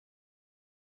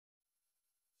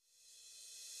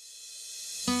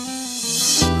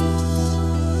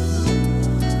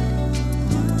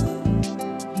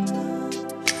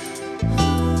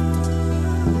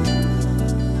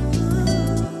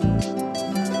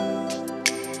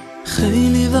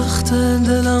خیلی وقت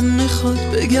دلم میخواد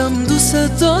بگم دوست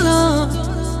دارم،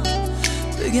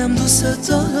 بگم دوست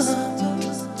دارم،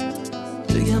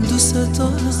 بگم دوست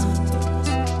دارم.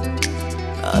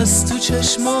 از تو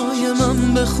چشمای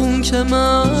من بخون که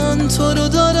من تو رو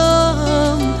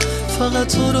دارم، فقط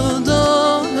تو رو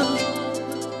دارم،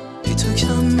 بی تو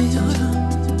کم میارم.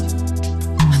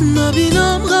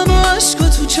 نبینم غم و اشکو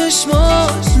تو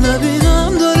چشمات،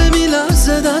 نبینم داره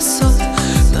میلرزه دستات،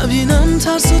 نبینم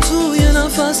ترسو توی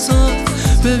نفسهات.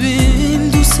 ببین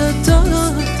دوست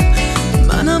دارم،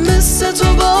 منم مثل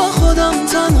تو با خودم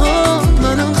تنها،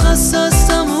 منم خسته از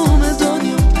تموم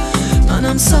دنیا،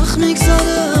 منم سخت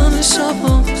میگذره همه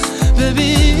شبهام.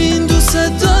 ببین دوست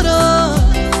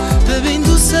دارم، ببین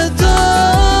دوست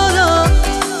دارم.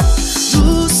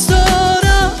 دوست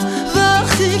دارم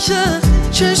وقتی که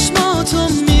چشماتو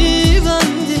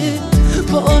میبندی،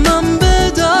 با من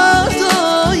به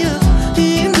دردای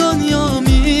این دنیا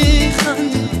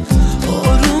میخندی.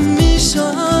 آروم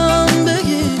میشم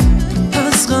بگی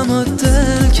از غمات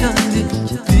دل کندی،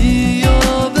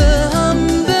 بیا به هم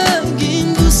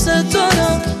بگین دوست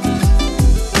دارم.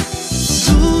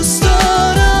 دوست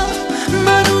دارم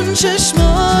من اون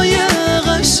چشمای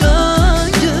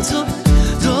قشنگ تو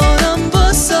دارم،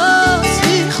 واسه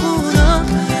میخونم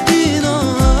این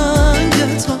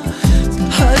آهنگ تو.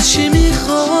 هرچی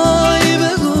میخوای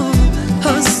بگو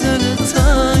از دل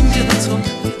تنگ تو،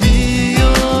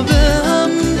 بیا به هم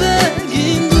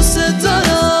بگین دوست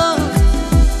دارم.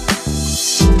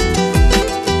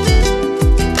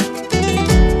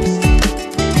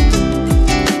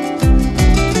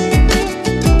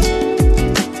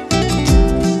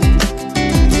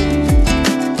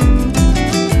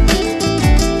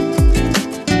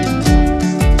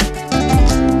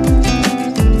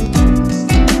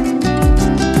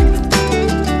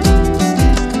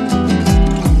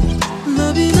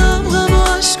 نبینم غم و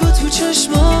اشکو تو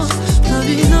چشمات،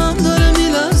 نبینم داره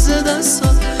میلرزه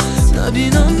دستات،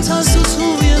 نبینم ترسو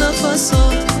توی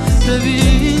نفسات.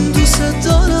 ببین دوست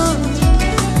دارم،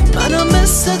 منم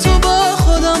مثل تو با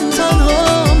خودم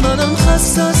تنها، منم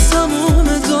خسته از تموم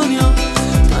دنیا،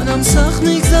 منم سخت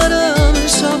میگذره همه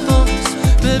شبهام.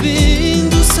 ببین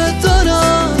دوست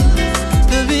دارم،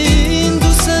 ببین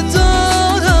دوست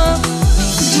دارم.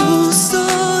 دوست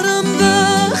دارم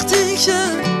وقتی که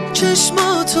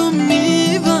چشماتو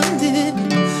میبندی،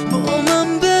 با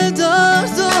من به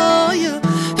دردای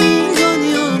این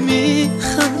دنیا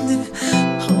میخندی.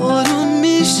 آروم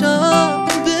میشم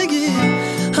بگی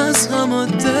از غمات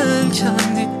دل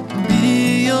کندی،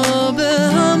 بیا به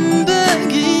هم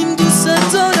بگیم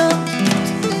دوست دارم.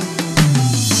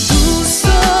 دوست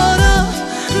دارم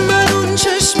من اون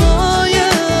چشمای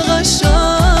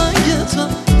قشنگ تو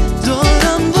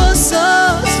دارم، واسه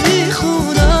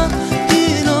میخونم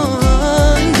این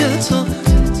آهنگ تو.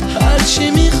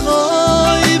 هرچی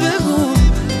میخوای بگو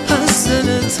از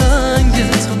دل تنگ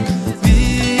تو،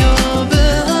 بیا به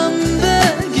هم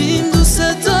بگیم دوست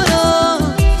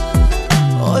دارم.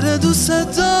 آره دوست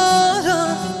دارم.